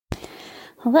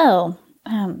Hello.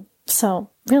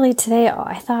 So really today,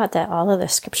 I thought that all of the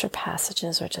scripture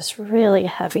passages were just really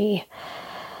heavy,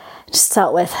 just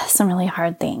dealt with some really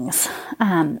hard things.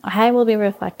 I will be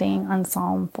reflecting on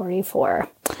Psalm 44.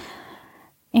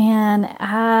 And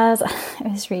as I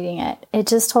was reading it, it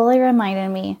just totally reminded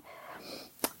me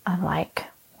of like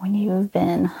when you've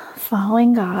been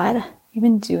following God, you've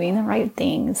been doing the right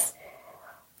things,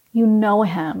 you know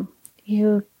Him,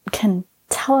 you can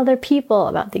tell other people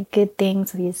about the good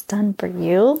things that He's done for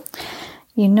you.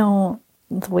 You know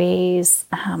the ways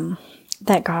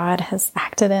that God has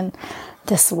acted in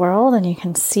this world, and you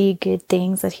can see good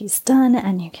things that He's done,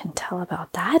 and you can tell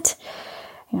about that.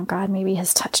 You know, God maybe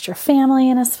has touched your family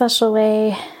in a special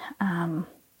way, and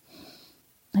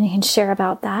you can share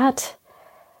about that.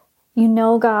 You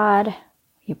know God,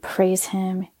 you praise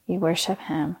Him, you worship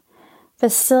Him,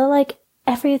 but still, like,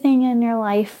 everything in your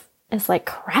life is like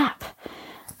crap.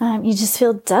 You just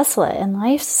feel desolate and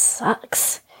life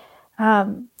sucks.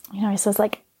 He says it's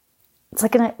like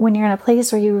when you're in a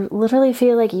place where you literally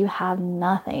feel like you have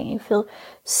nothing. You feel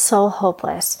so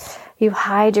hopeless. You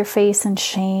hide your face in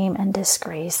shame and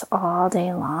disgrace all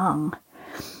day long.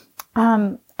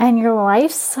 And your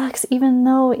life sucks even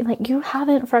though like you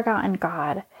haven't forgotten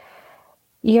God.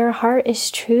 Your heart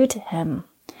is true to Him.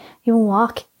 You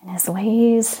walk in His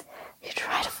ways. You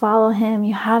try to follow Him.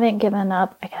 You haven't given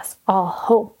up, I guess, all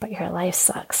hope, but your life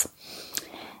sucks.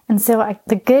 And so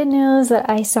the good news that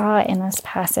I saw in this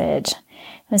passage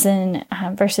was in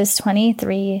verses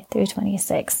 23 through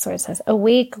 26, where it says,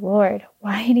 "Awake, Lord,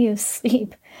 why do you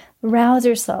sleep? Rouse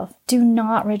yourself. Do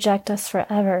not reject us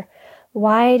forever.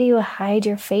 Why do you hide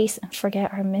your face and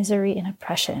forget our misery and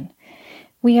oppression?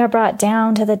 We are brought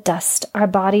down to the dust. Our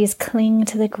bodies cling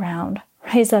to the ground.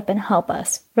 Rise up and help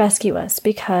us, rescue us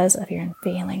because of your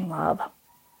unfailing love."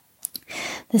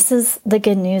 This is the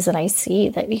good news that I see,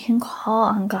 that you can call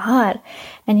on God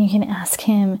and you can ask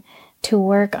Him to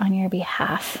work on your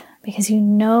behalf because you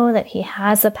know that He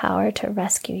has the power to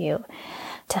rescue you,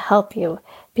 to help you,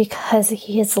 because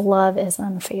His love is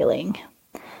unfailing.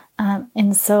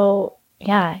 And so,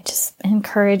 I just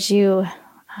encourage you,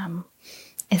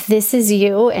 if this is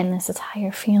you and this is how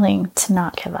you're feeling, to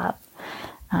not give up.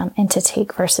 And to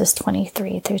take verses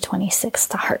 23 through 26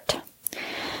 to heart.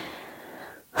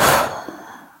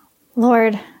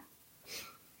 Lord,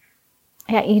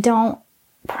 you don't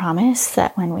promise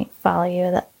that when we follow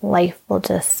you that life will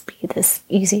just be this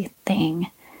easy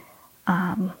thing.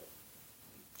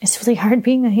 It's really hard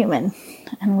being a human,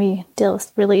 and we deal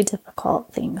with really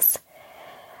difficult things.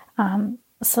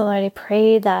 So Lord, I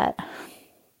pray that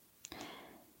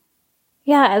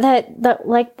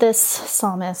like this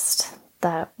psalmist,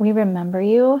 that we remember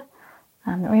you,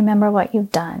 remember what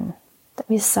you've done, that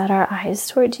we set our eyes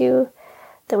toward you,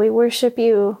 that we worship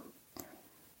you,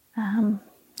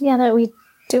 that we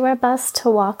do our best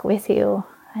to walk with you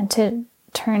and to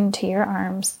turn to your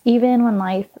arms, even when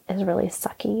life is really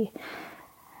sucky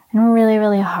and really,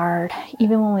 really hard,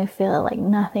 even when we feel like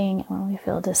nothing, and when we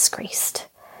feel disgraced.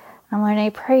 And Lord,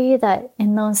 I pray that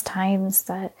in those times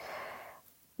that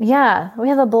we have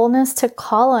the boldness to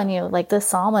call on you like the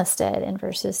psalmist did in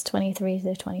verses 23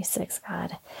 through 26,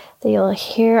 God, that you'll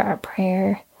hear our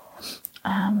prayer,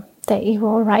 that you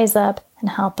will rise up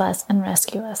and help us and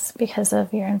rescue us because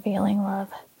of your unfailing love.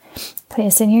 Pray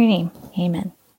this in your name. Amen.